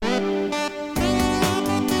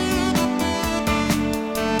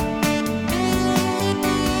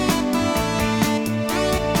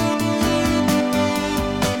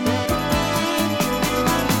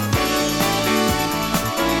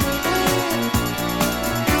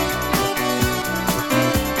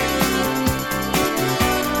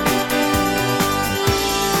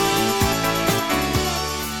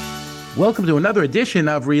Welcome to another edition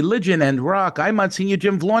of Religion and Rock. I'm Monsignor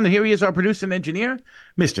Jim Vaughn, and here he is, our producer and engineer,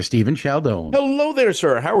 Mr. Stephen Chaldone. Hello there,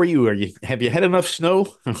 sir. How are you? Have you had enough snow?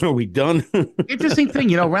 Are we done? Interesting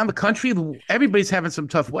thing, around the country, everybody's having some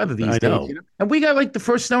tough weather these I days. know. And we got like the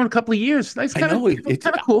first snow in a couple of years. That's I kind know of it's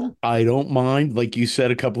kind of cool. I don't mind. Like you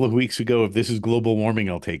said a couple of weeks ago, if this is global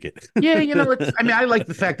warming, I'll take it. Yeah, I like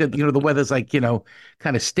the fact that, the weather's like,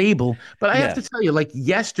 kind of stable. But I have Yeah. to tell you, like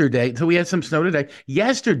yesterday, so we had some snow today.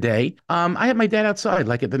 Yesterday, I had my dad outside,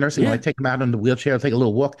 like at the nursing home. I Yeah. take him out on the wheelchair, take a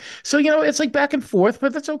little walk. So, it's like back and forth,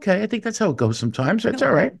 but that's okay. I think that's how it goes sometimes. It's all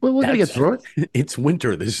No, right. We're going to get that's through it. it's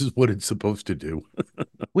winter. This is what it's supposed to do.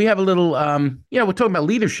 We have a little, we're talking about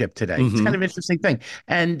leadership today. It's kind Hmm. of an interesting thing.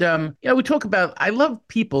 And, we talk about, I love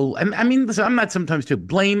people. And I mean, listen, I'm not sometimes to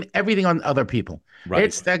blame everything on other people. Right.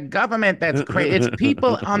 It's the government that's crazy. It's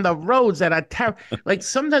people on the roads that are terrible. Like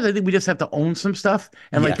sometimes I think we just have to own some stuff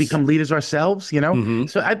and like Yes. become leaders ourselves. Hmm.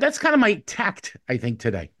 So that's kind of my tact, I think,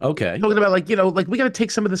 today. Okay. Talking about like we got to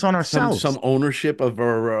take some of this on ourselves. Some ownership of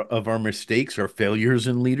our mistakes or failures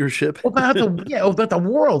in leadership. About the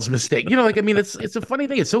world's mistake. It's a funny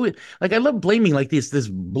thing. It's so like I love blaming like this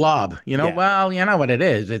blob. Yeah. Well, you know what it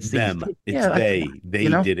is. It's these. Them. It's Yeah, they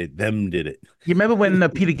did it. Them did it. you remember when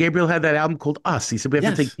Peter Gabriel had that album called Us? He said we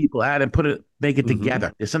have to Yes. take people out and make it Hmm.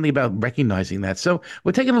 together. There's something about recognizing that. So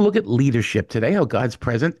we're taking a look at leadership today, how God's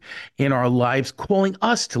present in our lives, calling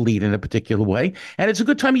us to lead in a particular way. And it's a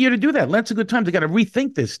good time of year to do that. Lent's a good time to kind of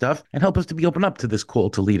rethink this stuff and help us to be open up to this call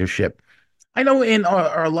to leadership. I know in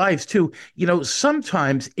our lives too,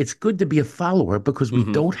 sometimes it's good to be a follower because we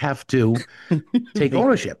Hmm. don't have to take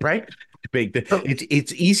ownership, right? So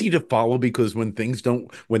It's easy to follow because when things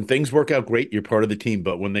work out great, you're part of the team.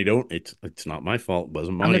 But when they don't, it's not my fault. It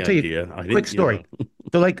wasn't I'm my going to tell you idea. I a quick didn't, you story. know.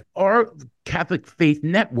 So, like, our Catholic Faith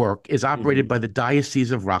Network is operated Hmm. by the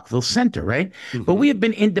Diocese of Rockville Center, right? But Hmm. we have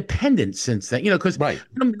been independent since then, because Right.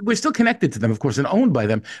 we're still connected to them, of course, and owned by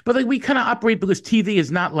them. But like, we kind of operate because TV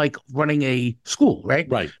is not like running a school, right?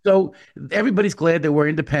 Right. So everybody's glad that we're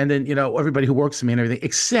independent, everybody who works for me and everything,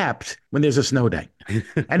 except when there's a snow day.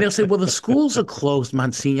 And they'll say, well, the schools are closed,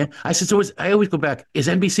 Monsignor. I said, I always go back. Is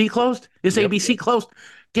NBC closed? Is Yep. ABC closed?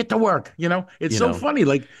 Get to work. It's You so know. funny.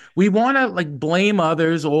 Like we want to like blame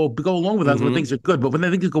others or go along with us when Hmm. things are good. But when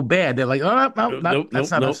things go bad, they're like, oh, no, Nope.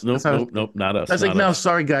 that's Nope. not Nope. us. Nope. That's not us. Nope. Nope. Not us. I was like, Not no, us.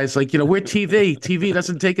 sorry, guys. Like, we're TV. TV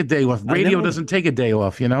doesn't take a day off. I Radio know. doesn't take a day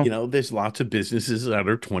off. There's lots of businesses that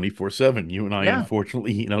are 24/7. You and I, Yeah.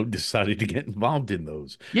 unfortunately, decided to get involved in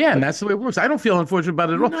those. Yeah, and But that's the way it works. I don't feel unfortunate about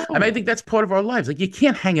it at all. I mean, I no, think that's part of our lives. Like, you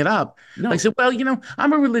can't hang it up. Like, no. say, well,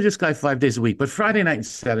 I'm a religious guy 5 days a week, but Friday night and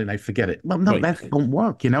Saturday night, forget it. Well, no, Right. that don't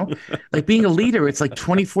work. Like being a leader, it's like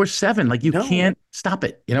 24/7. Like, you No. can't stop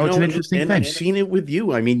it. It's an interesting And I've thing. seen it with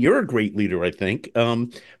you. I mean, you're a great leader, I think.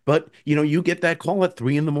 But you get that call at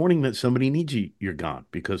 3 in the morning that somebody needs you. You're gone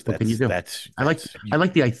because What can you do? that's I like that's I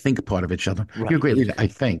like the I think part of it, Sheldon. You're a right. great leader, I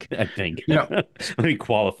think. I think. You know, Let me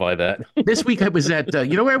qualify that. this week I was at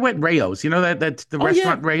where I went, Rayo's. That's the Oh yeah.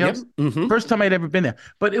 restaurant Yep. Rayo's. Hmm. First time I'd ever been there.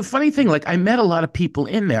 But a funny thing, like I met a lot of people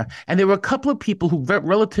in there, and there were a couple of people who were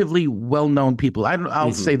relatively well-known people.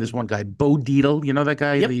 I'll say Hmm. this one guy, Bo Deedle. You know that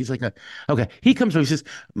guy? Yep. He's like okay. He comes over, he says,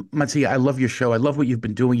 Mancia, I love your show. I love what you've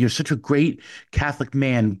been doing. You're such a great Catholic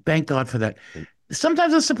man. Thank God for that.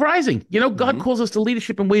 Sometimes it's surprising. God Hmm. calls us to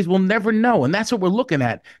leadership in ways we'll never know. And that's what we're looking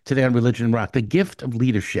at today on Religion and Rock, the gift of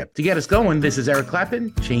leadership. To get us going, this is Eric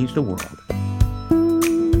Clapton, Change the World.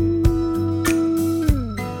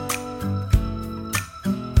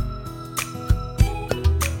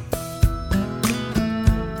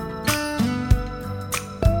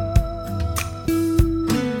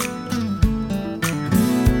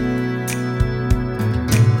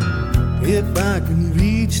 If I can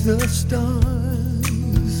reach the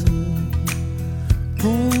stars,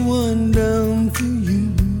 pull one down for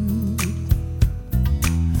you,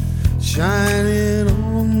 shining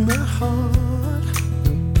on my heart,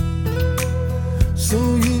 so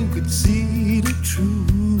you could see the truth.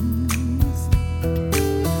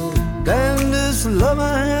 And this love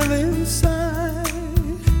I have inside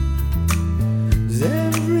is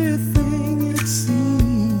everything it seems.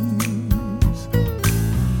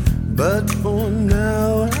 But for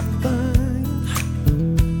now I find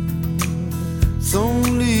it's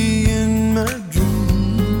only in my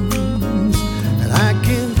dreams that I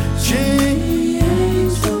can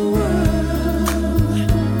change the world.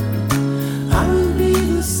 I'll be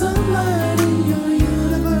the sunlight in your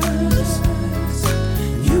universe.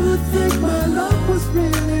 You would think my love was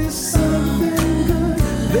really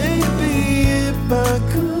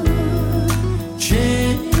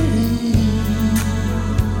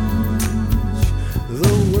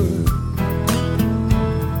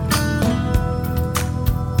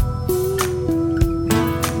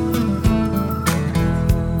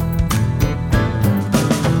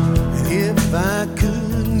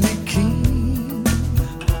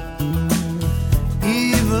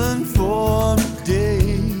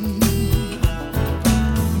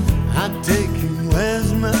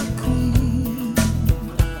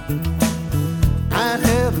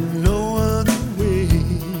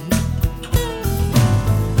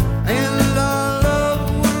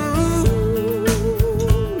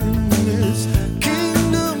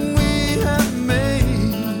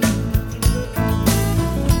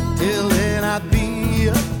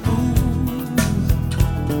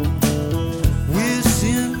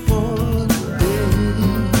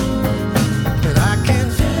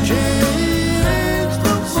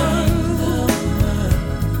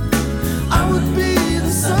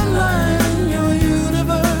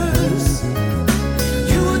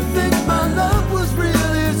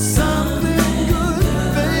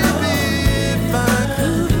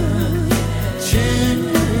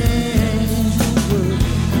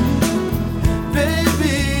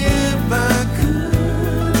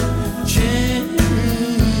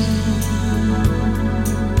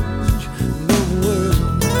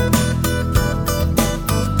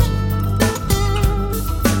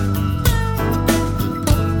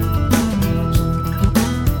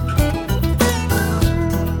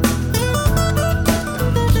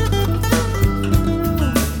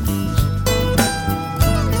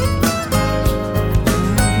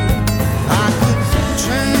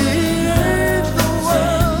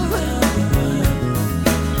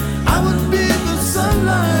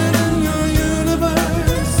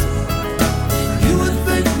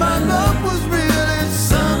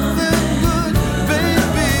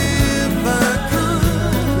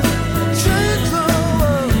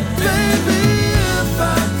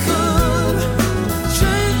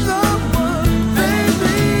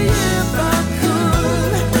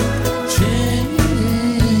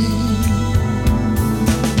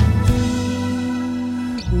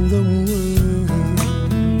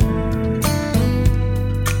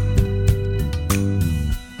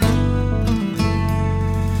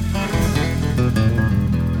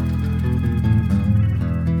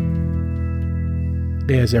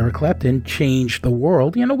There's Eric Clapton, Change the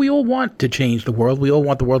World. You know, we all want to change the world. We all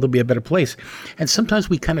want the world to be a better place. And sometimes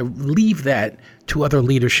we kind of leave that to other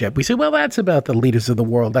leadership. We say, well, that's about the leaders of the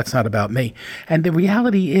world. That's not about me. And the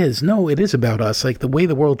reality is, no, it is about us. Like the way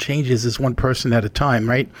the world changes is one person at a time,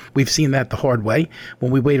 right? We've seen that the hard way.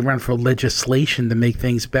 When we wait around for legislation to make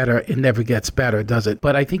things better, it never gets better, does it?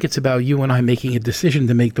 But I think it's about you and I making a decision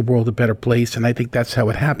to make the world a better place. And I think that's how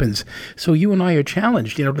it happens. So you and I are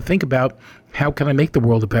challenged, you know, to think about, how can I make the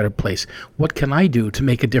world a better place? What can I do to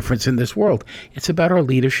make a difference in this world? It's about our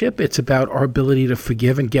leadership. It's about our ability to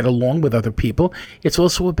forgive and get along with other people. It's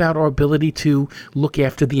also about our ability to look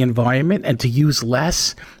after the environment and to use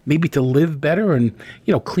less, maybe to live better and,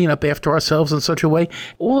 you know, clean up after ourselves in such a way.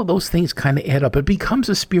 All of those things kind of add up. It becomes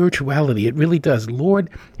a spirituality. It really does. Lord,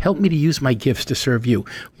 help me to use my gifts to serve you.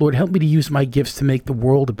 Lord, help me to use my gifts to make the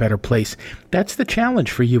world a better place. That's the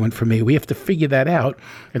challenge for you and for me. We have to figure that out.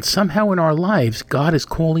 And somehow in our lives, God is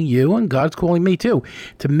calling you and God's calling me too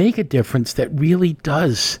to make a difference that really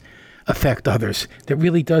does affect others, that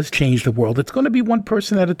really does change the world. It's going to be one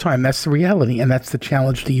person at a time. That's the reality, and that's the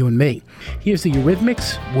challenge to you and me. Here's the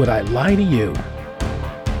Eurythmics, Would I Lie to You?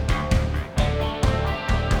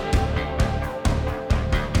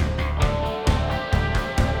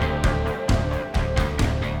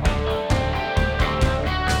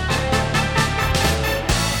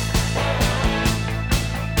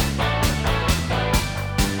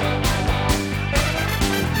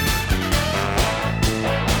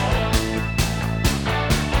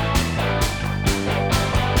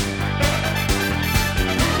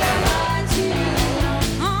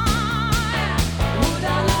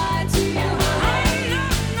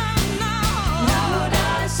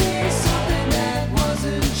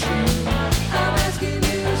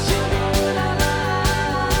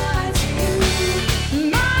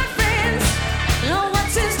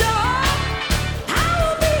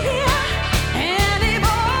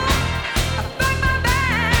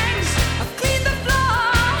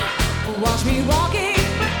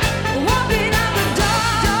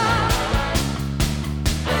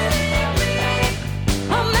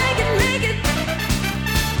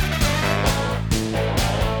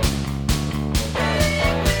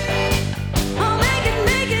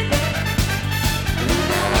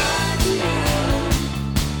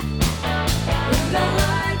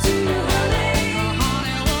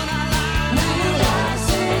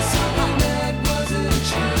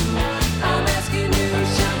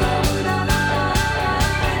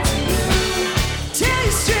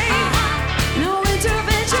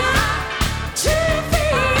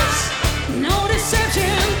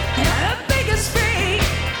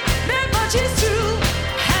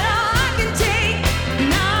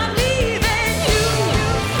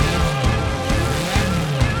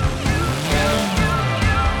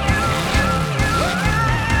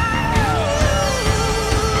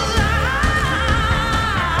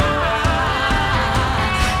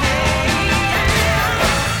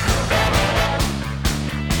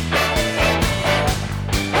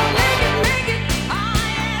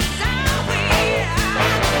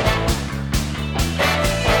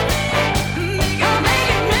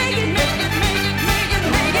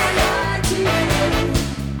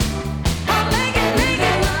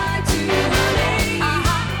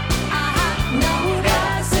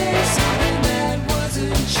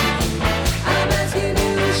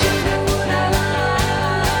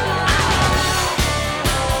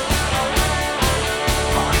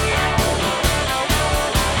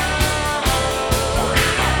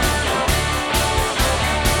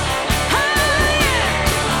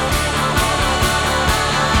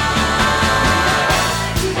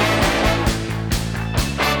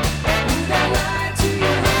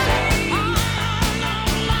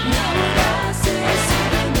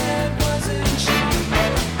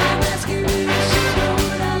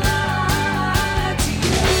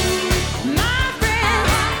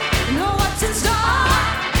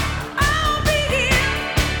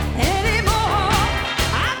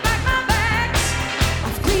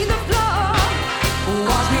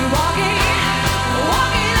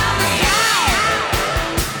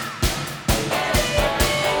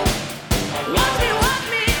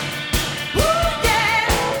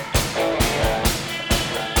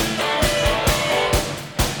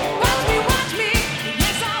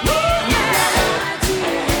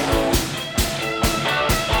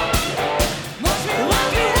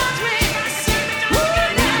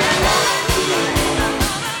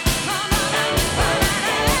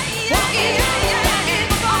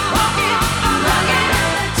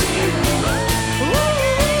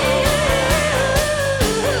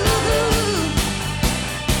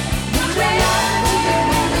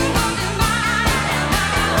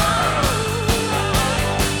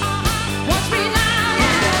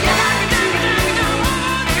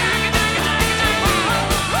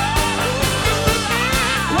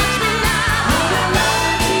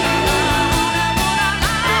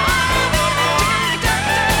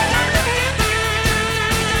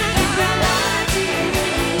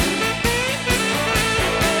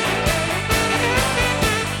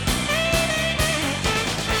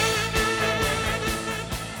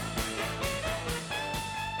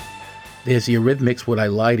 There's the Eurythmics, Would I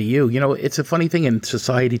Lie to You? You know, it's a funny thing in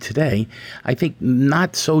society today. I think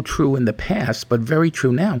not so true in the past, but very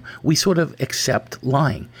true now. We sort of accept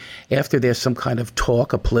lying. After there's some kind of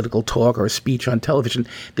talk, a political talk or a speech on television,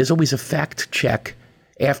 there's always a fact check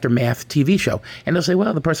aftermath TV show. And they'll say,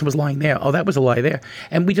 well, the person was lying there. Oh, that was a lie there.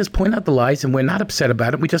 And we just point out the lies and we're not upset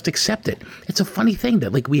about it. We just accept it. It's a funny thing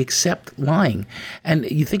that, like, we accept lying. And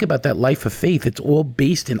you think about that life of faith, it's all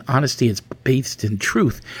based in honesty. It's based in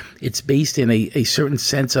truth. It's based in a certain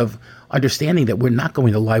sense of understanding that we're not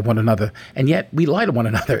going to lie one another, and yet we lie to one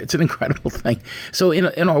another. It's an incredible thing. So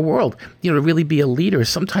in our world, to really be a leader,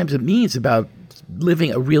 sometimes it means about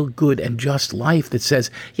living a real good and just life that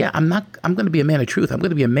says, yeah, I'm going to be a man of truth. I'm going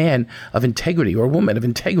to be a man of integrity or a woman of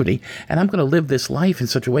integrity. And I'm going to live this life in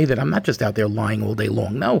such a way that I'm not just out there lying all day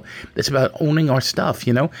long. No, it's about owning our stuff,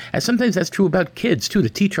 And sometimes that's true about kids too, to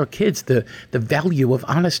teach our kids the value of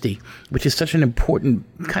honesty, which is such an important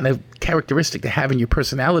kind of characteristic to have in your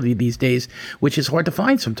personality these days, which is hard to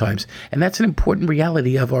find sometimes. And that's an important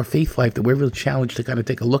reality of our faith life that we're really challenged to kind of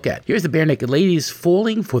take a look at. Here's the Bare Naked Ladies,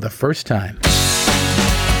 Falling for the First Time.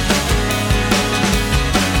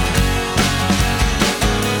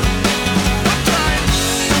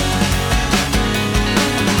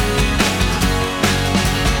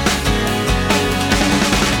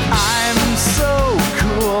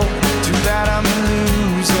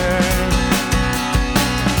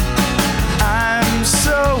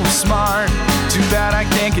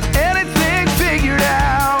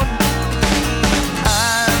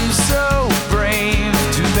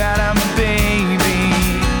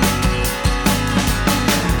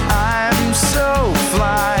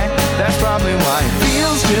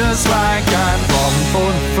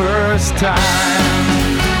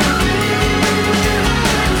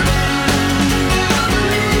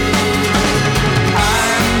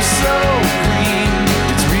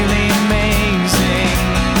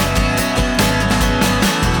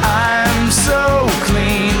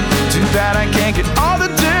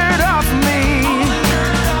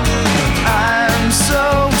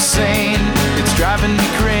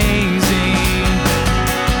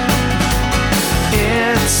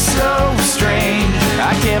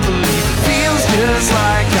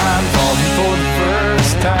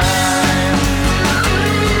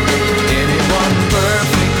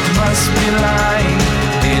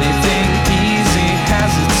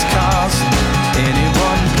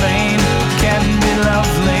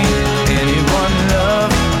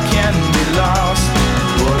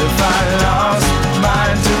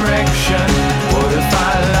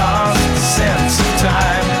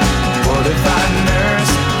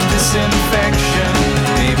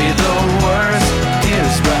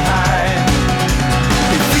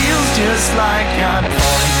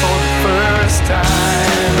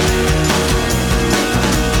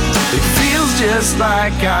 Just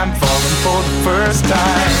like I'm falling for the first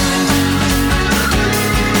time.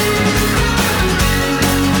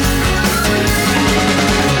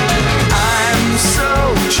 I'm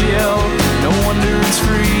so chill, no wonder it's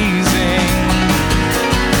freezing.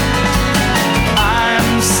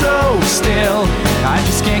 I'm so still, I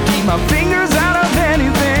just can't keep my fingers out of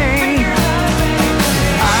anything.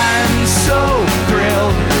 I'm so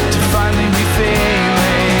thrilled to finally be failing.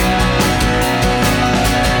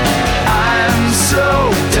 I'm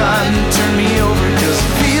so done, turn me over, 'cause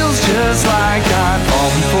it feels just like I'm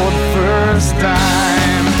falling for the first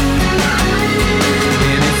time.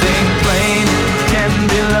 Anything plain can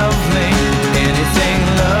be lovely, anything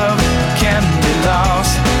love can be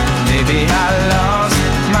lost. Maybe I lost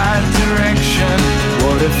my direction.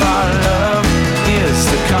 What if our love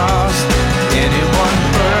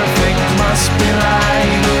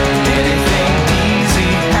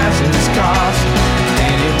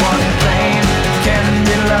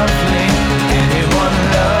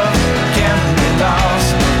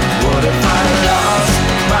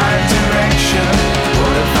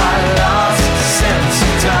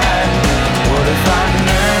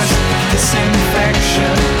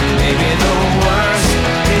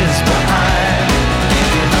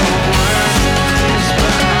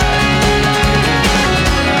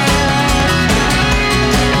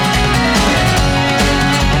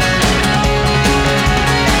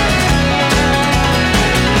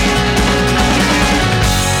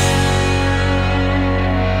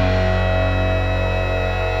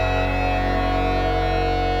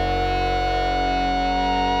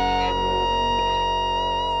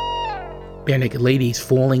Bare Naked Ladies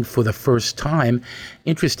falling for the first time.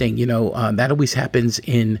 Interesting, that always happens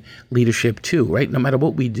in leadership too, right? No matter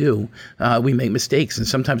what we do, we make mistakes, and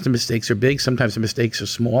sometimes the mistakes are big, sometimes the mistakes are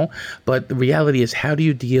small, but the reality is, how do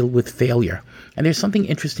you deal with failure? And there's something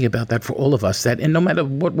interesting about that for all of us, that and no matter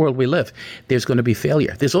what world we live, there's going to be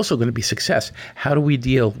failure. There's also going to be success. How do we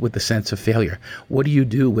deal with the sense of failure? What do you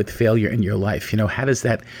do with failure in your life? How does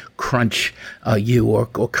that crunch you or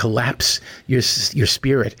collapse your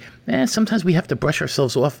spirit? Sometimes we have to brush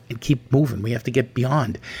ourselves off and keep moving. We have to get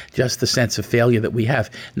beyond just the sense of failure that we have.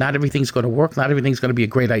 Not everything's going to work. Not everything's going to be a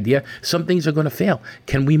great idea. Some things are going to fail.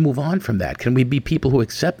 Can we move on from that? Can we be people who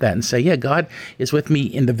accept that and say, yeah, God is with me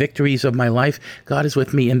in the victories of my life. God is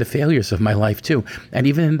with me in the failures of my life too. And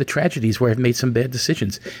even in the tragedies where I've made some bad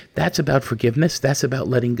decisions. That's about forgiveness. That's about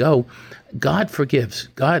letting go. God forgives.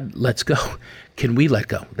 God lets go. Can we let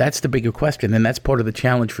go? That's the bigger question. And that's part of the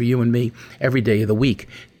challenge for you and me every day of the week.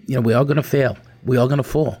 We are going to fail. We are going to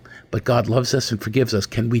fall. But God loves us and forgives us.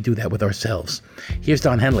 Can we do that with ourselves? Here's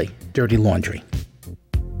Don Henley, Dirty Laundry.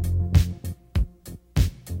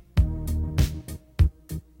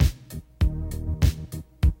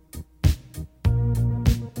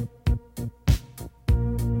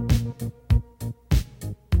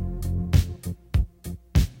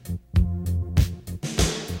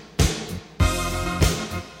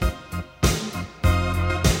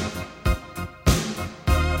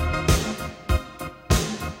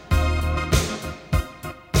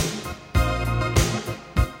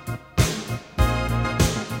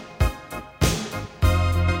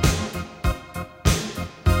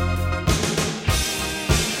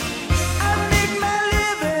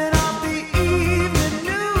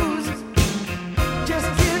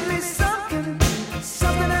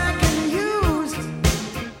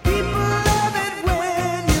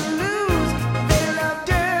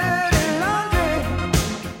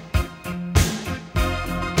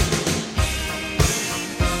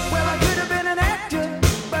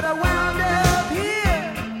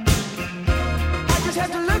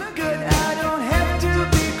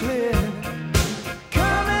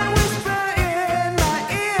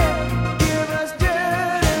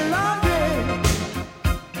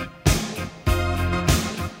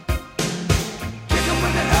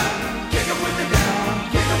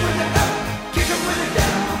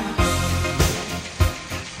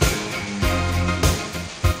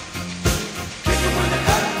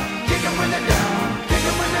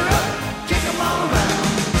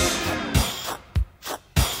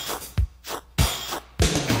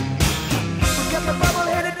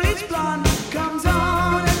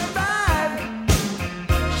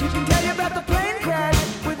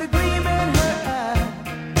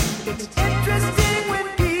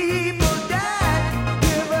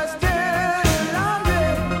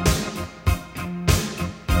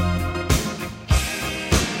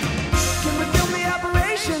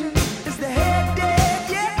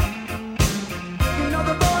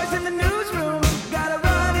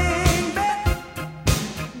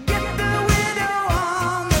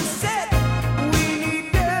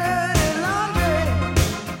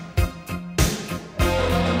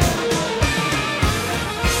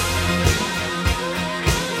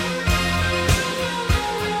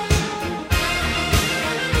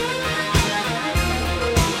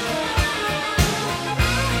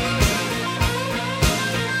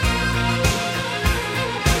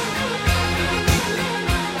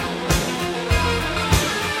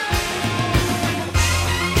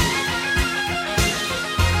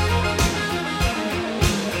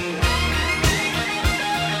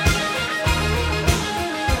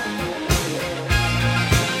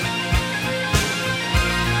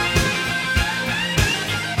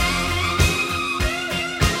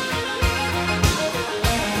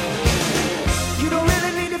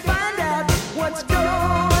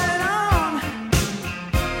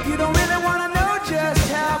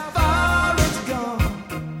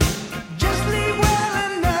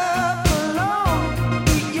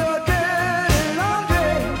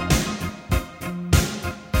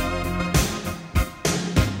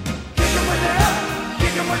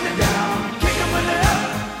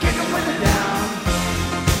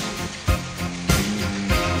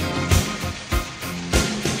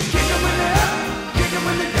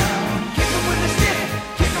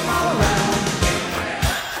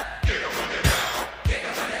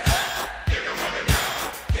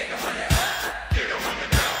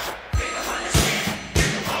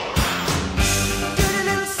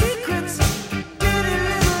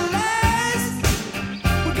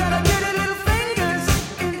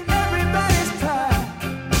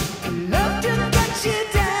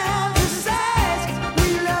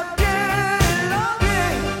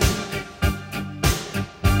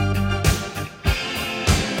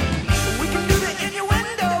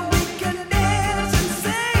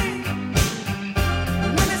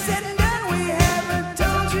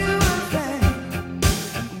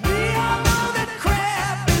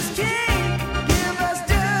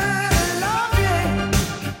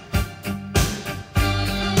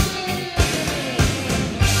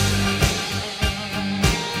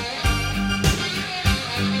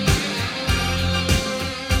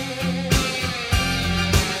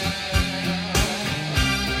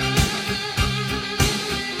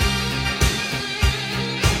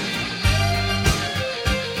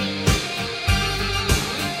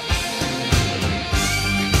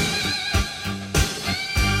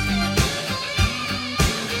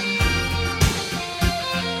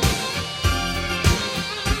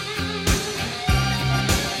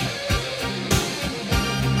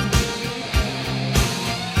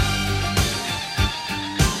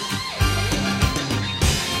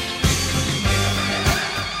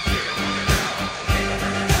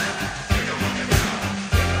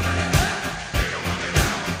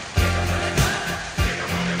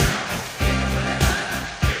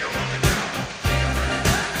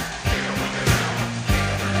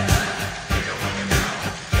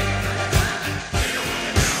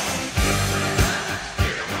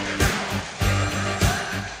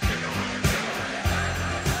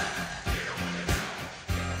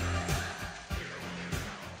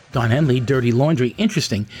 Don Henley, Dirty Laundry.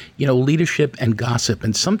 Interesting, leadership and gossip.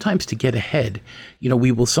 And sometimes to get ahead,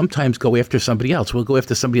 we will sometimes go after somebody else. We'll go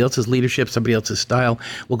after somebody else's leadership, somebody else's style.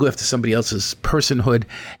 We'll go after somebody else's personhood.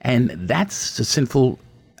 And that's a sinful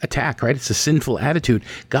attack, right? It's a sinful attitude.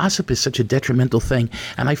 Gossip is such a detrimental thing.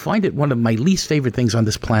 And I find it one of my least favorite things on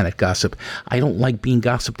this planet, gossip. I don't like being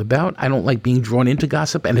gossiped about. I don't like being drawn into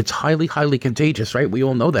gossip. And it's highly, highly contagious, right? We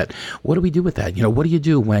all know that. What do we do with that? What do you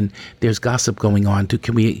do when there's gossip going on?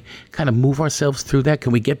 Can we kind of move ourselves through that?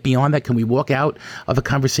 Can we get beyond that? Can we walk out of a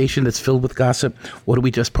conversation that's filled with gossip? Or do we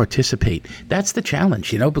just participate? That's the challenge,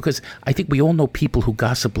 because I think we all know people who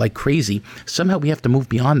gossip like crazy. Somehow we have to move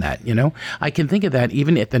beyond that, I can think of that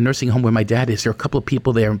even at the nursing home where my dad is. There are a couple of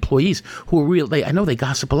people there, employees, who are I know they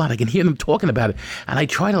gossip a lot. I can hear them talking about it. And I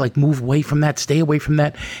try to move away from that, stay away from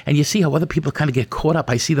that. And you see how other people kind of get caught up.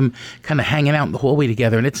 I see them kind of hanging out in the hallway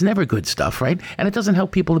together, and it's never good stuff, right? And it doesn't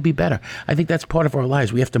help people to be better. I think that's part of our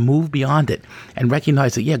lives. We have to move beyond it and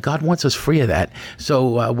recognize that, God wants us free of that.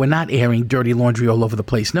 So we're not airing dirty laundry all over the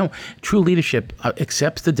place. No, true leadership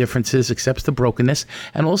accepts the differences, accepts the brokenness,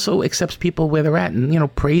 and also accepts people where they're at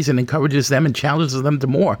and, praise and encourages them and challenges them to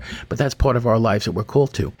more. But that's part of our lives that we're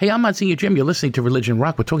called to. Hey, I'm Monsignor Jim. You're listening to Religion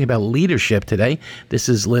Rock. We're talking about leadership today. This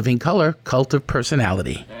is Living Color, Cult of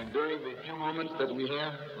Personality. And during the few moments that we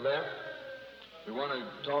have left, we want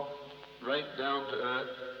to talk right down to earth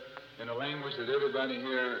in a language that everybody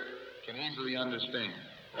here can easily understand.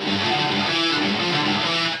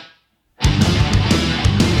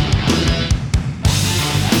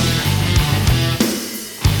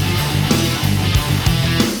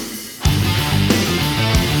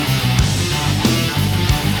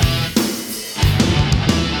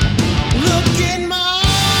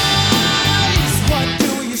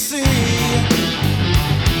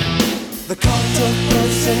 The cult of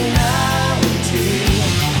personality.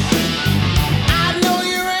 I know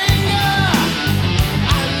your anger,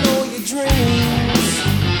 I know your dreams.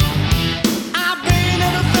 I've been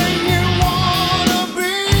everything you wanna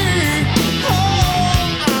be. Oh,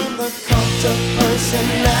 I'm the cult of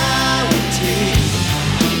personality.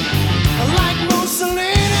 Like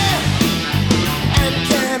Mussolini and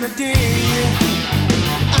Kennedy,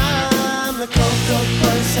 I'm the cult of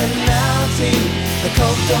personality. The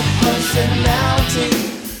cult of personality,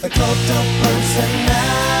 the cult of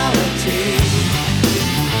personality.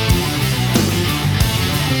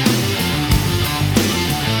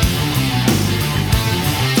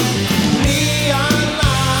 Neon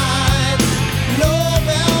lights,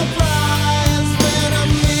 Nobel Prize. When a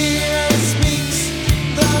mirror speaks,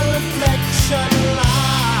 the reflection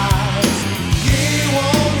lies. You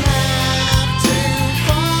won't have to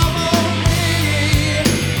follow me.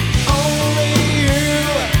 Only you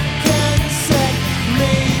can set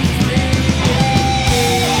me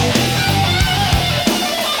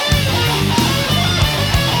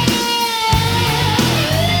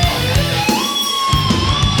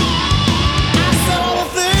I saw the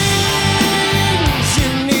things you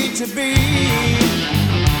need to be.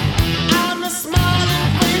 I'm the smiling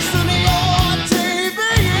face on your TV.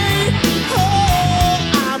 Oh,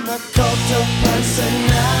 I'm the cult of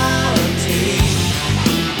personality.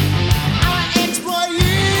 I exploit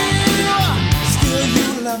you, still you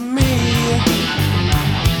love me.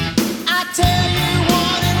 I tell you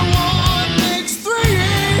 1 and 1 makes 3.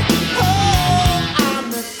 Oh, I'm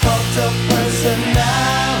the cult of personality.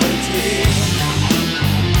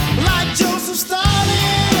 Like Joseph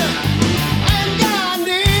Stalin and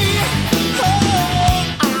Gandhi.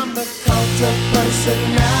 Oh, I'm the cult of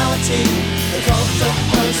personality. The cult of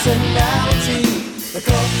personality. The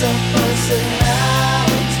cult of personality.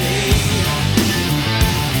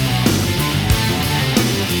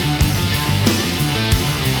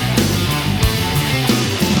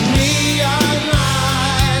 Neon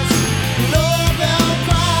lights, Nobel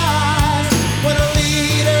Prize. When a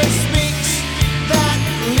leader speaks, that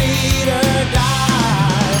leader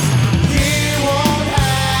dies. You won't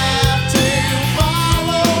have to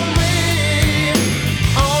follow me.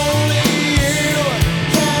 Only you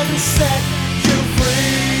can set you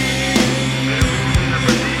free.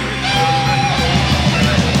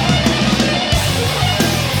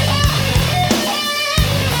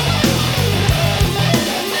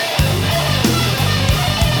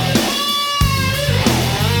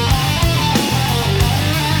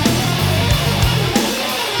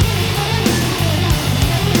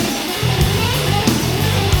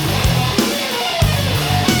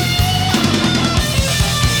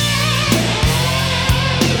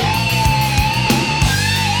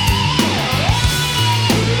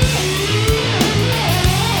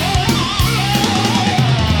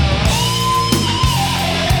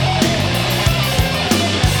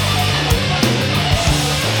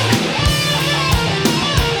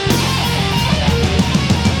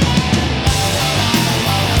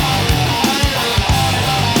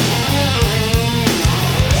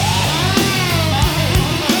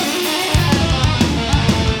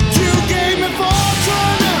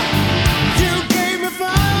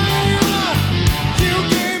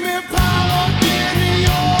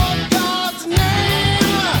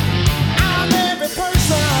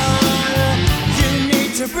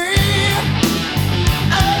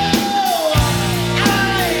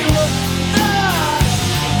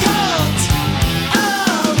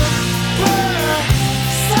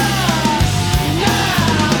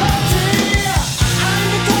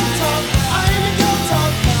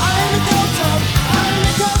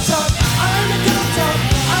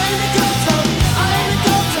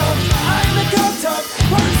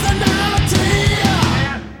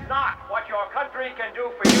 country can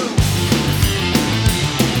do for you.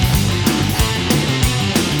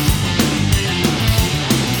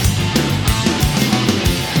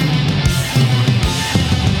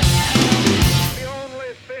 The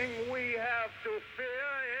only thing we have to fear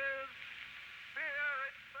is fear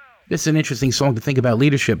itself. This is an interesting song to think about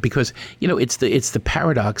leadership because, you know, it's the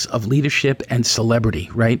paradox of leadership and celebrity,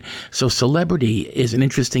 right? So celebrity is an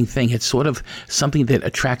interesting thing. It's sort of something that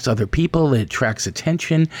attracts other people, it attracts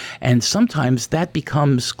attention, and sometimes that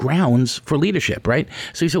becomes grounds for leadership, right?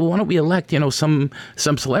 So you say, well, why don't we elect, you know, some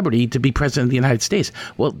celebrity to be president of the United States?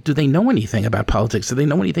 Well, do they know anything about politics? Do they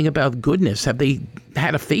know anything about goodness? Have they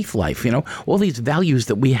had a faith life? You know, all these values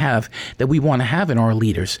that we have, that we want to have in our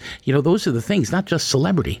leaders, you know, those are the things, not just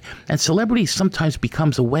celebrity. And celebrity sometimes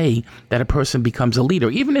becomes a way that a person becomes a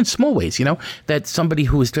leader, even in small ways, you know, that somebody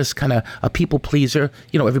who is just kind of a people pleaser,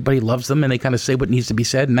 you know, everybody loves them and they kind of say what needs to be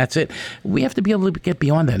said and that's it. We have to be able to get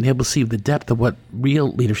beyond that and be able to see the depth of what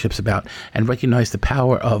real leadership's about and recognize the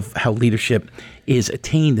power of how leadership is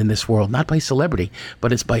attained in this world, not by celebrity,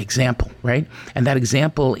 but it's by example, right? And that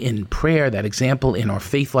example in prayer, that example in our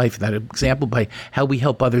faith life, that example by how we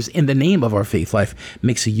help others in the name of our faith life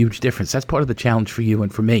makes a huge difference. That's part of the challenge for you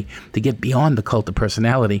and for me, to get beyond the cult of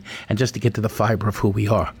personality and just to get to the fiber of who we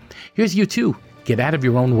are. Here's U2, Get Out of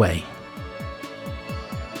Your Own Way.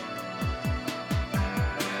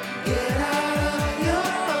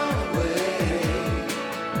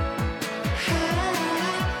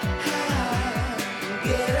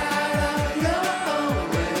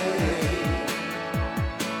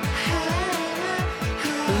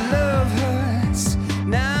 Love hurts.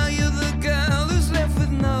 Now you're the girl who's left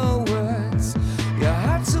with no words. Your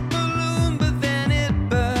heart's a balloon, but then it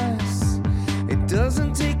bursts. It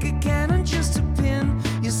doesn't take a cannon just to pin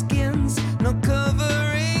your skin's no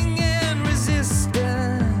covering and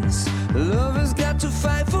resistance. Love has got to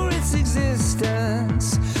fight for its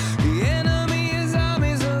existence. The enemy is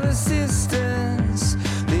armies of assistance.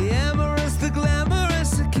 The amorous, the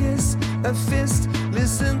glamorous, a kiss, a fist.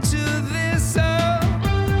 Listen to this song.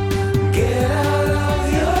 Get out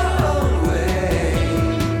of your own way.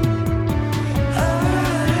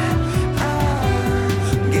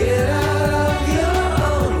 Get out of your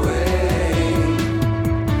own way.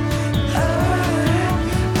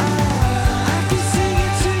 I can sing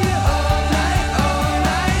it to you all night, all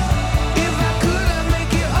night. If I could, I'd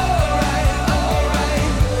make it alright, alright.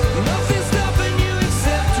 Nothing's stopping you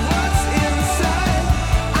except what's inside.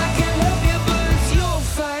 I can help you, but it's your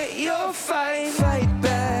fight, your fight. Fight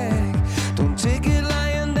back. Don't take it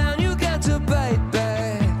lying down, you got to bite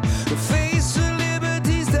back. The face of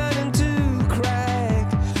liberty's starting to crack.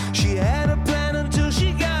 She had a plan until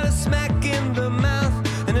she got a smack in the mouth,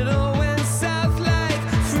 and it all went south like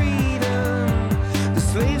freedom. The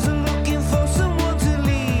slaves are looking for someone to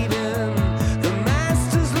lead them. The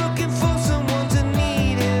master's looking for someone to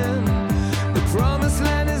need him. The promised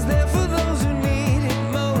land is there for those who need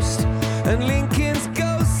it most. And Lincoln's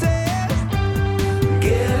ghost said,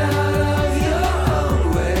 get out of your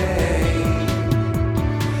own way.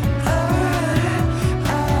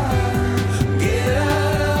 Get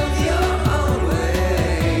out of your own way.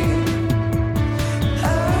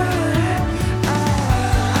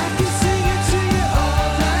 I can sing it to you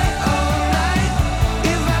all night, all night.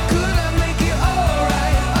 If I could, I'd make it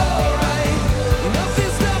alright, alright.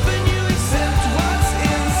 Nothing's stopping you except what's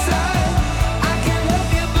inside. I can help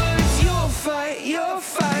you, but it's your fight, your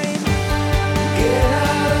fight. Get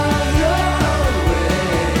out of your own way.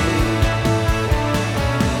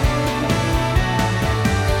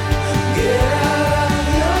 Get out of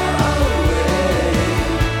your own way. Get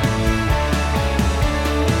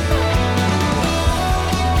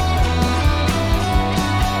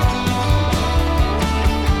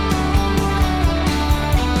out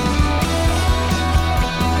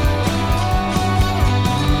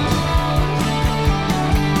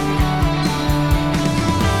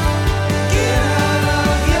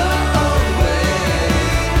of your own way.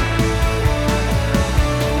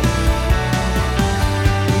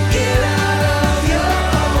 Get out of your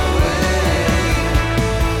own way.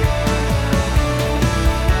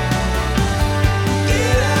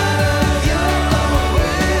 Get out of your own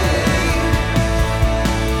way.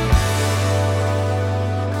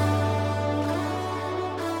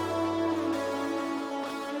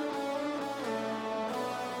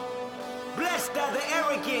 Blessed are the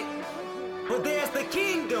arrogant, for theirs the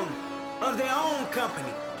kingdom of their own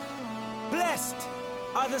company. Blessed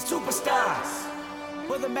are the superstars,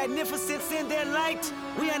 for the magnificence in their light,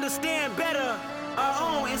 we understand better our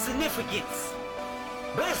own insignificance.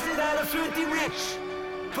 Blessed are the filthy rich,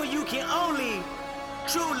 for you can only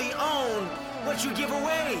truly own what you give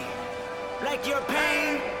away. like your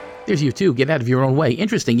pain. There's you too. Get out of your own way.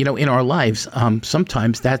 Interesting. In our lives,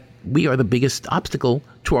 sometimes that we are the biggest obstacle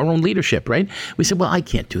to our own leadership, right? We say, well, I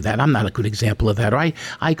can't do that. I'm not a good example of that. Or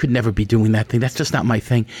I could never be doing that thing. That's just not my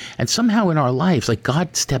thing. And somehow in our lives, like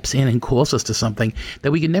God steps in and calls us to something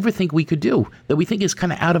that we could never think we could do, that we think is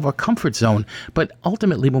kind of out of our comfort zone. But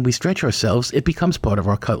ultimately, when we stretch ourselves, it becomes part of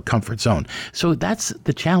our comfort zone. So that's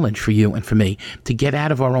the challenge for you and for me, to get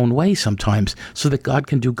out of our own way sometimes so that God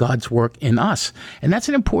can do God's work in us. And that's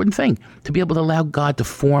an important thing, to be able to allow God to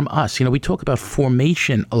form us. We talk about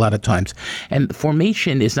formation a lot of times. And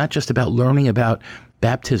formation is not just about learning about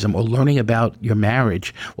baptism or learning about your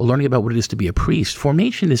marriage or learning about what it is to be a priest.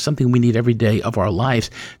 Formation is something we need every day of our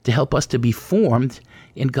lives to help us to be formed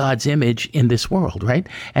in God's image in this world, right?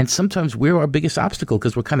 And sometimes we're our biggest obstacle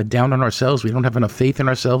because we're kind of down on ourselves. We don't have enough faith in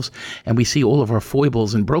ourselves, and we see all of our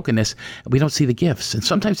foibles and brokenness. And we don't see the gifts. And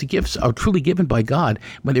sometimes the gifts are truly given by God.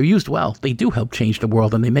 When they're used well, they do help change the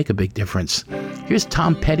world, and they make a big difference. Here's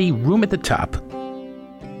Tom Petty, Room at the Top.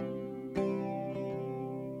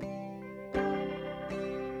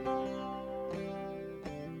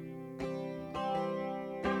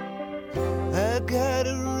 I got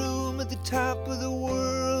a room at the top of the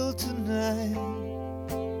world tonight.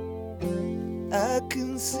 I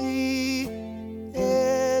can see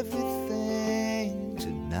everything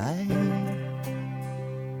tonight.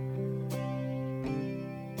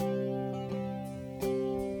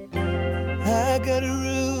 I got a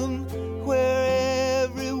room where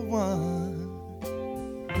everyone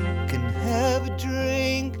can have a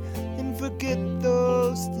drink and forget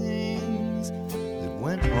those things that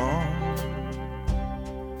went wrong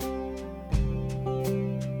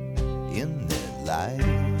in their life.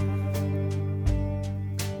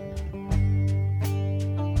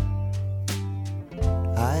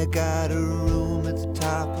 I got a room at the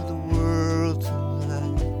top of the world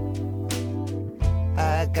tonight.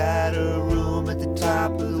 I got a room at the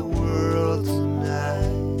top of the world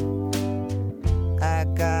tonight. I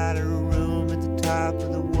got a room at the top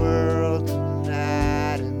of the world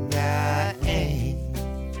tonight, and I ain't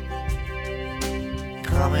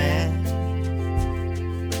coming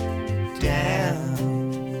down.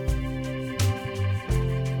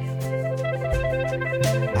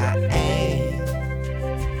 I ain't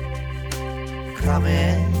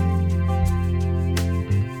coming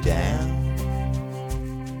down.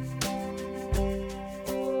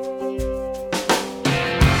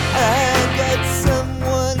 I got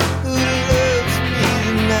someone who loves me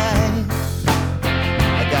tonight. I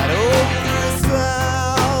got over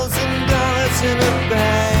 $1,000 in a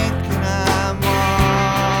bank, and I'm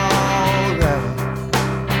alright.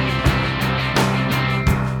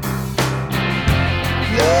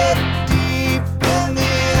 Look deep in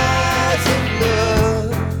the eyes of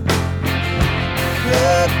love.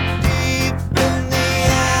 Look deep in the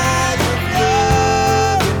eyes of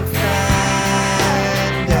love and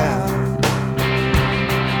find out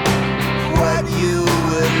what you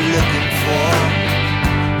were looking for.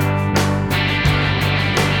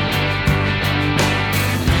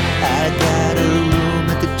 I got a room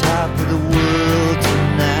at the top of the world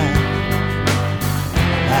tonight.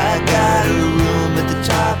 I got a room at the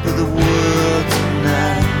top of the world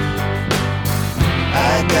tonight.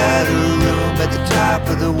 I got a room at the top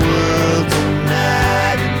of the world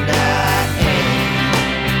tonight, and I ain't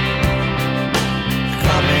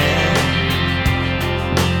coming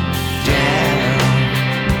down.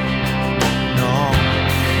 No,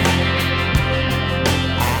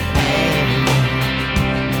 I ain't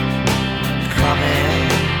coming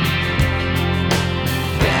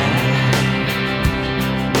down.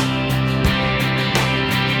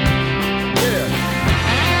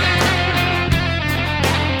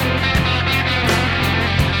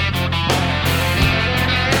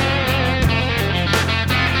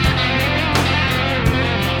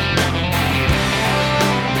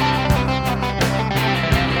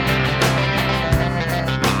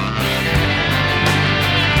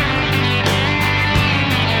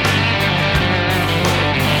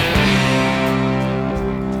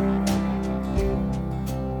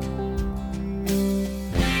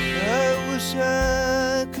 I wish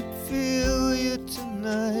I could feel you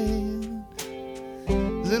tonight.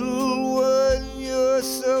 Little one, you're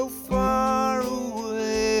so far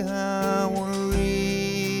away. I wanna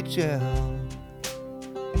reach out,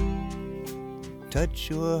 touch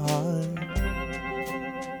your heart.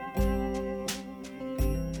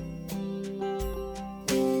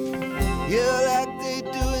 You're like they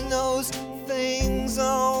doing those things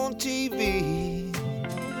on TV.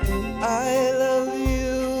 I love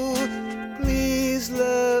you, please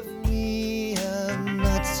love me, I'm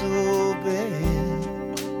not so bad.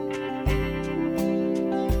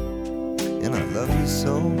 your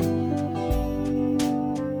soul.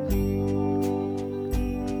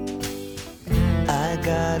 I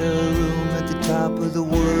got a room at the top of the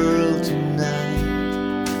world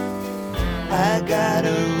tonight. I got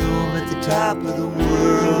a room at the top of the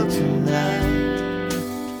world tonight.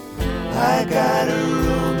 I got a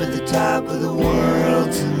room at the top of the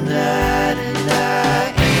world tonight, and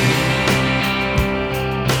I ain't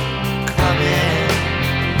coming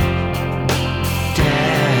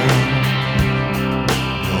down.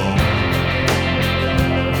 No,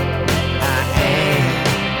 I ain't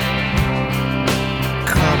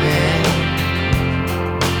coming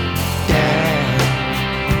down.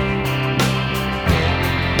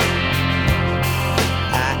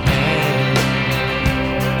 I ain't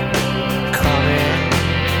coming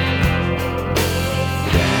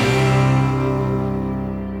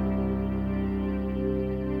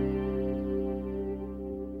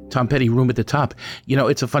Tom Petty, Room at the Top. You know,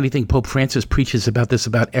 it's a funny thing. Pope Francis preaches about this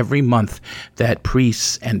about every month, that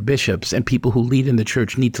priests and bishops and people who lead in the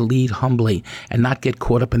church need to lead humbly and not get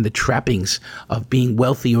caught up in the trappings of being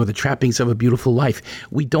wealthy or the trappings of a beautiful life.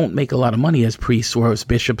 We don't make a lot of money as priests or as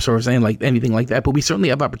bishops or as anything like that, but we certainly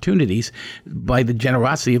have opportunities by the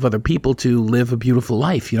generosity of other people to live a beautiful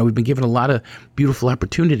life. You know, we've been given a lot of beautiful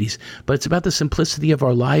opportunities, but it's about the simplicity of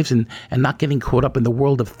our lives and not getting caught up in the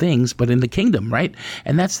world of things, but in the kingdom, right?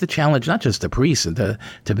 And that's the challenge, not just to priests and to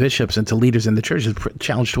bishops and to leaders in the church. It's a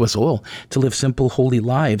challenge to us all to live simple, holy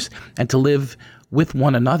lives and to live with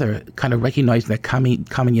one another, kind of recognizing that common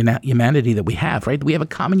humanity that we have, right? We have a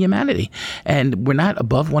common humanity, and we're not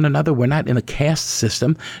above one another. We're not in a caste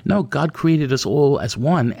system. No, God created us all as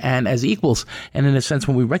one and as equals. And in a sense,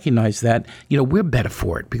 when we recognize that, you know, we're better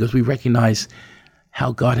for it because we recognize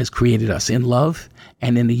how God has created us in love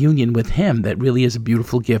and in the union with Him. That really is a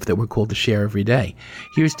beautiful gift that we're called to share every day.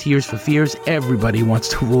 Here's Tears for Fears. Everybody wants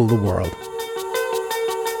to rule the world.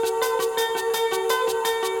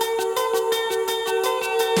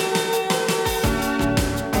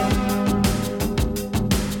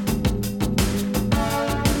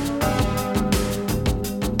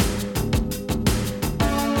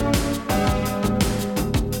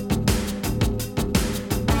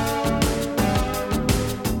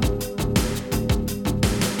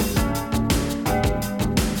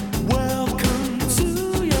 Welcome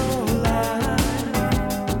to your life.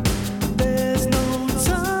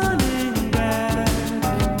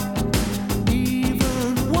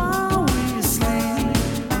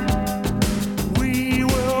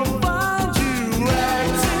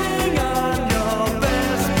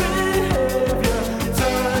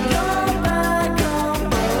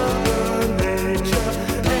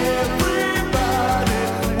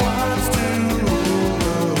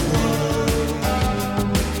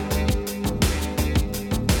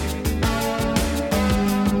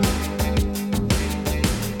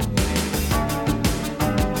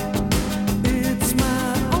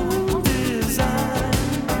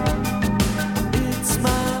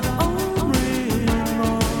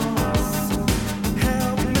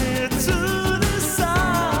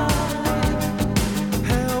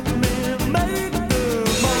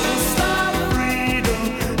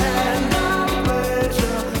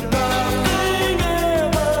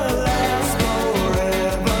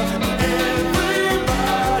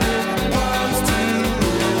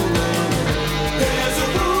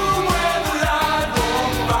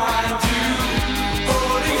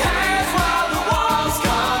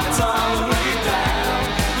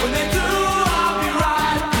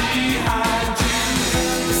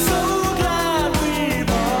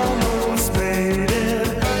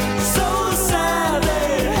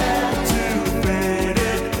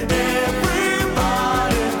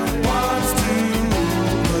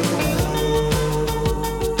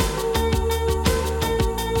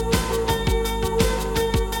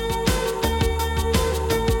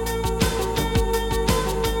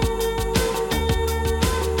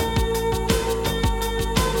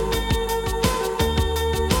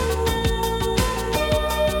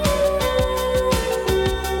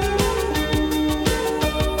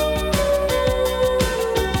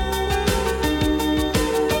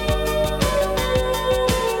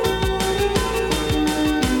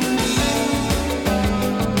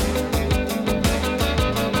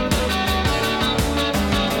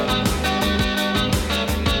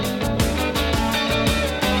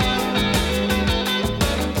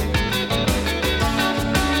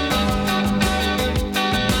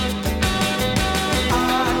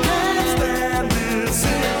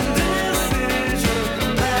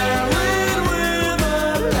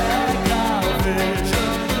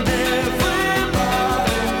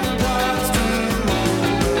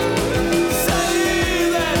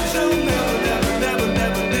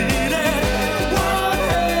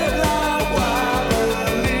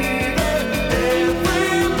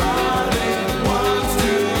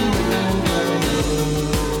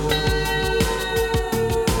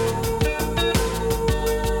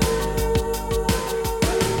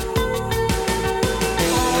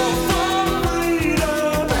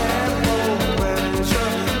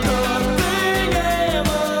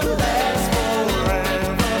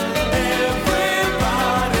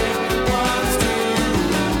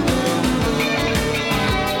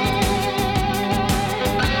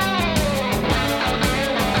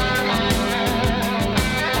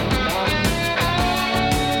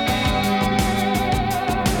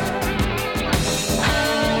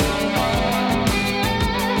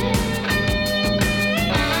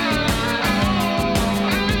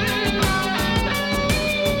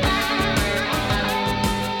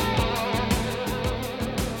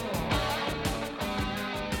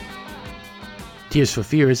 Tears for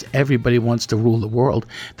Fears, everybody wants to rule the world.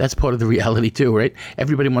 That's part of the reality too, right?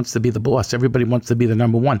 Everybody wants to be the boss. Everybody wants to be the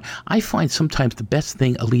number one. I find sometimes the best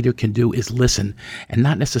thing a leader can do is listen and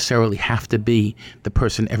not necessarily have to be the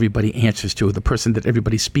person everybody answers to or the person that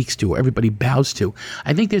everybody speaks to or everybody bows to.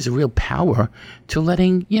 I think there's a real power to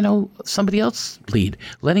letting, somebody else lead,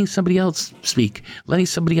 letting somebody else speak, letting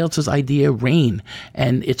somebody else's idea reign.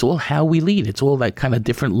 And it's all how we lead. It's all that kind of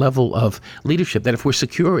different level of leadership that if we're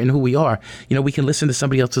secure in who we are, we can listen to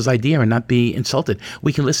somebody else's idea and not be insulted.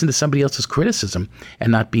 We can listen to somebody else's criticism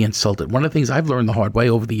and not be insulted. One of the things I've learned the hard way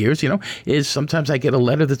over the years, is sometimes I get a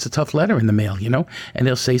letter that's a tough letter in the mail, and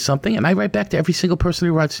they'll say something and I write back to every single person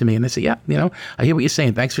who writes to me and they say, yeah, I hear what you're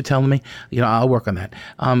saying. Thanks for telling me. I'll work on that.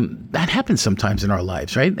 That happens sometimes in our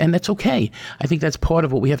lives, right? And that's okay. I think that's part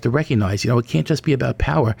of what we have to recognize. It can't just be about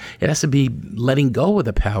power. It has to be letting go of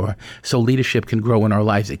the power so leadership can grow in our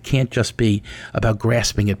lives. It can't just be about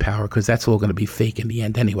grasping at power because that's all going to be fake in the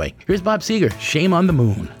end anyway. Here's Bob Seger, Shame on the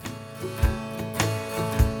Moon.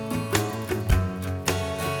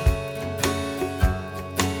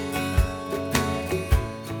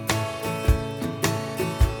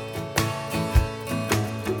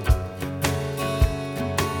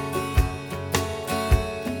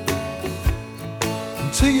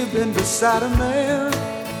 Until you've been beside a man,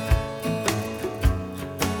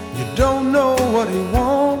 you don't know what he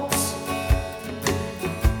wants.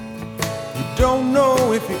 You don't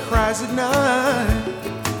know if he cries at night.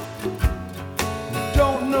 You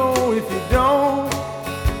don't know if he don't.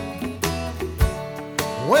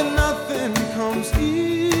 When nothing comes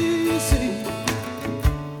easy,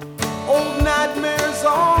 old nightmares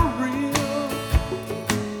are real.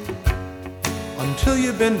 Until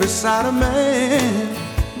you've been beside a man,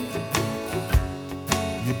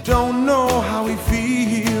 you don't know how he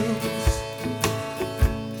feels.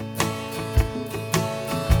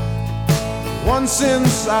 Once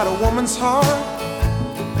inside a woman's heart,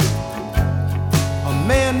 a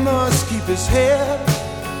man must keep his head.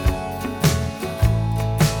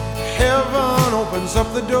 Heaven opens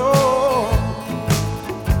up the door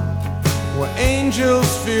where angels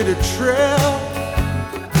fear to tread.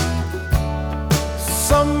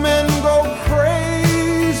 Some men go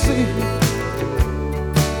crazy,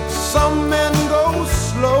 some men go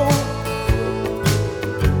slow,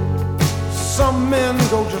 some men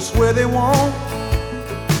go just where they want,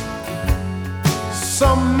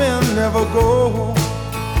 some men never go.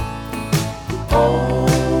 Oh,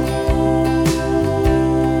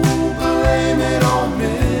 blame it on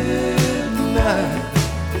midnight.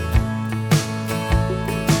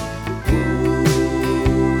 Ooh,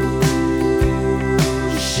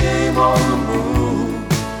 shame on the moon.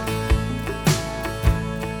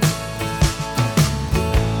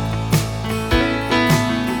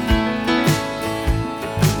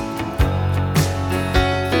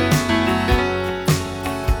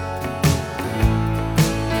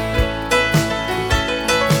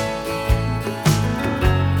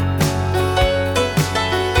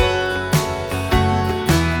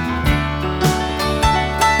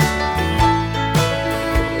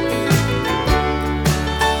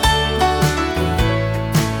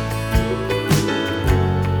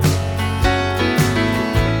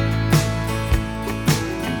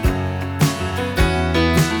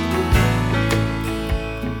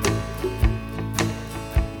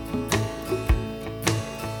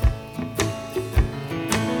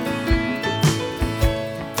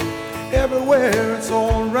 Everywhere it's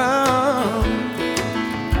all around,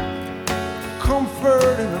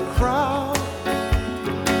 comfort in a crowd,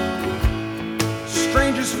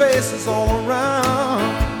 strangers' faces all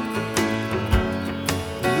around,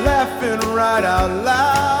 laughing right out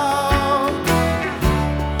loud.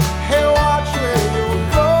 Hey, watch where you're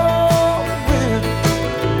going,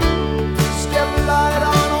 step light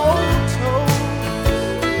on old toes,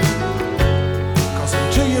 'cause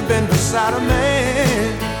until you've been beside a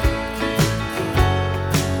man,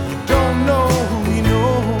 know who he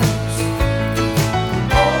knows.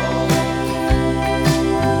 Oh,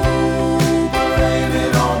 blame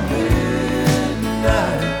it on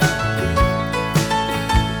midnight.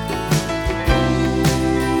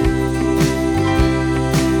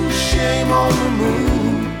 Ooh, shame on the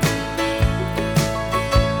moon.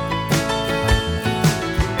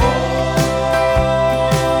 Oh,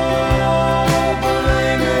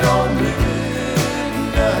 blame it on midnight.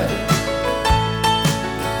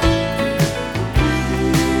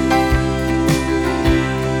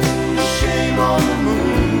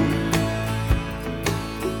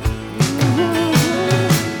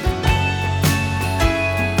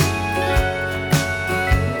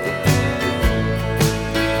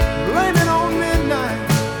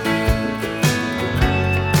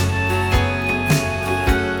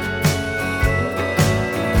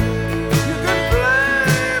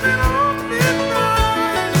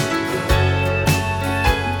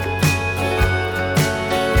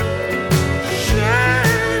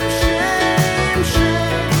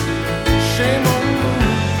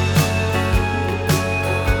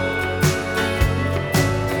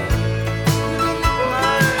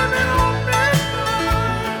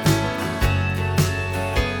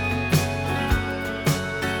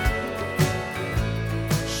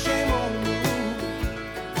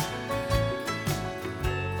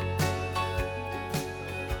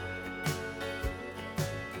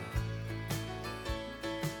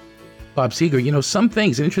 Bob Seger, some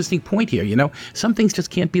things, an interesting point here, some things just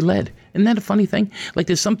can't be led. Isn't that a funny thing? Like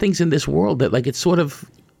there's some things in this world that like it's sort of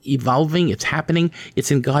evolving, it's happening,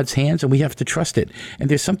 it's in God's hands, and we have to trust it. And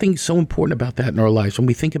there's something so important about that in our lives. When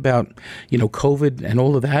we think about, COVID and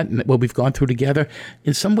all of that and what we've gone through together,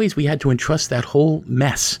 in some ways we had to entrust that whole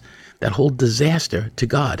mess, that whole disaster to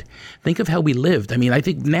God. Think of how we lived. I mean, I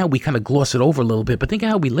think now we kind of gloss it over a little bit, but think of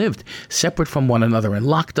how we lived separate from one another and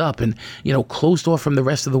locked up and, closed off from the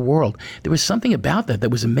rest of the world. There was something about that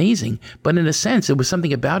was amazing, but in a sense, there was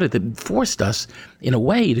something about it that forced us, in a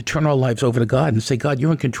way, to turn our lives over to God and say, God,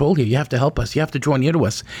 you're in control here. You have to help us. You have to draw near to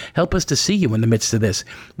us. Help us to see you in the midst of this.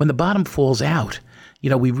 When the bottom falls out,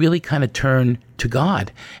 we really kind of turn to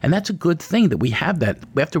God. And that's a good thing that we have that.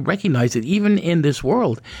 We have to recognize that even in this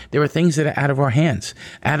world, there are things that are out of our hands,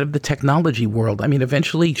 out of the technology world. I mean,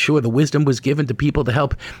 eventually, sure, the wisdom was given to people to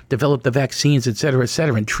help develop the vaccines, et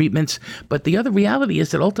cetera, and treatments. But the other reality is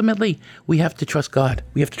that ultimately, we have to trust God.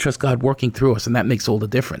 We have to trust God working through us, and that makes all the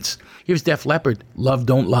difference. Here's Def Leppard, Love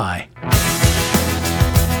Don't Lie.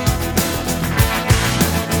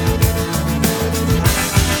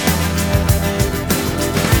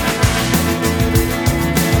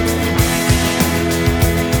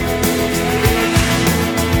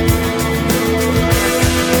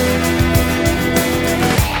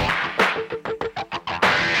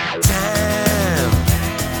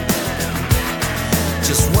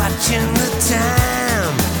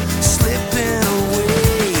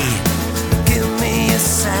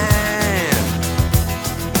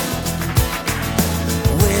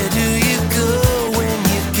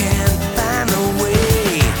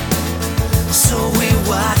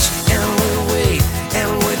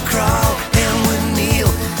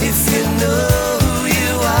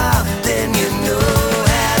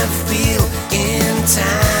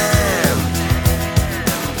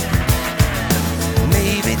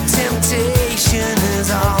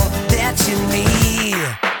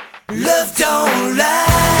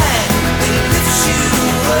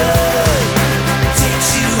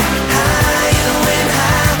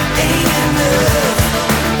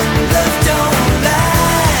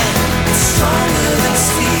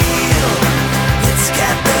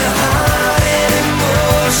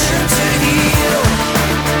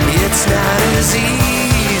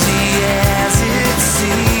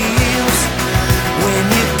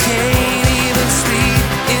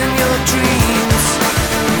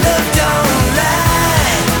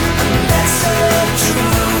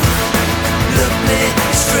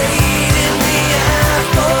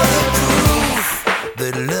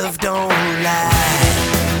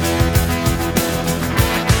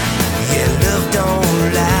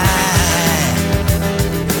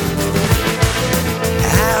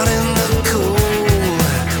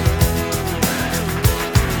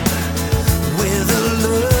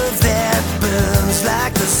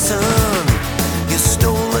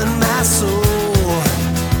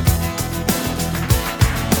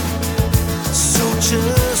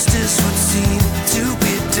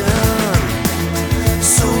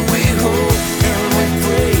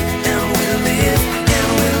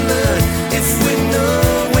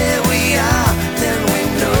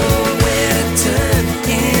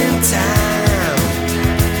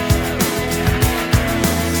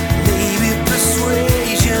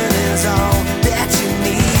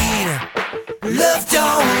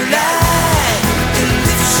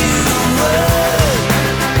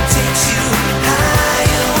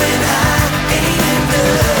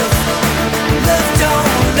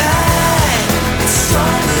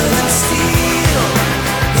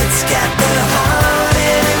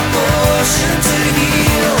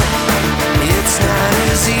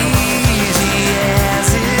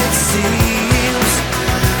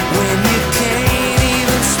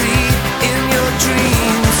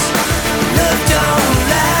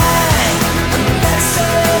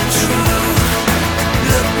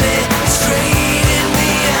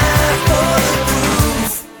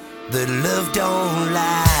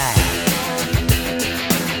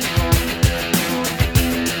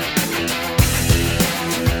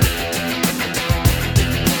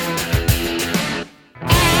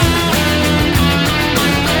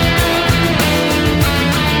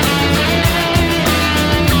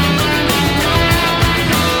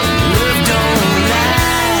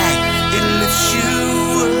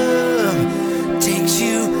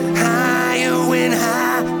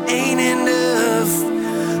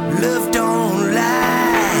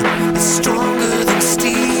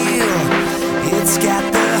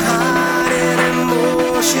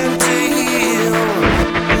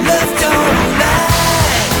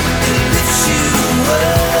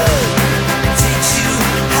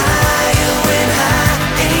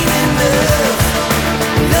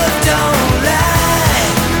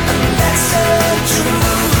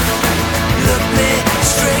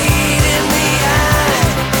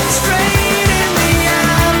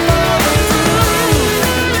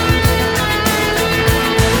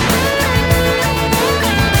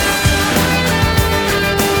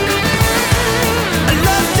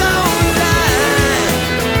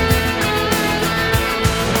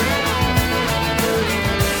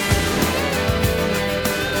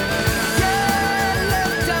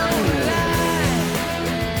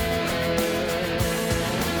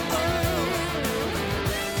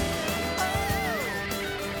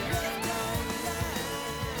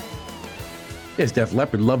 As Def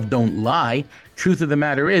Leppard, love don't lie. Truth of the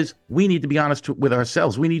matter is, we need to be honest with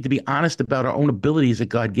ourselves. We need to be honest about our own abilities that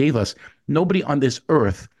God gave us. Nobody on this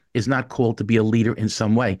earth is not called to be a leader in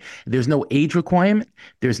some way. There's no age requirement.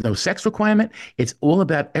 There's no sex requirement. It's all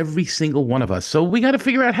about every single one of us. So we got to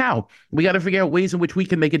figure out how. We got to figure out ways in which we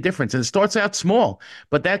can make a difference. And it starts out small,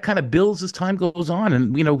 but that kind of builds as time goes on.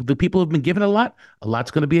 And, the people who have been given a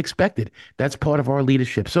lot's going to be expected. That's part of our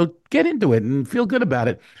leadership. So get into it and feel good about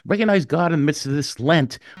it. Recognize God in the midst of this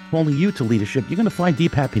Lent, calling you to leadership. You're going to find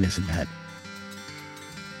deep happiness in that.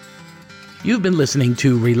 You've been listening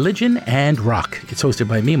to Religion and Rock. It's hosted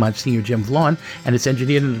by me, Monsignor Jim Vaughn, and it's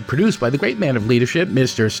engineered and produced by the great man of leadership,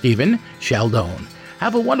 Mr. Stephen Sheldon.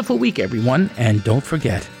 Have a wonderful week, everyone, and don't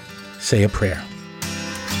forget, say a prayer.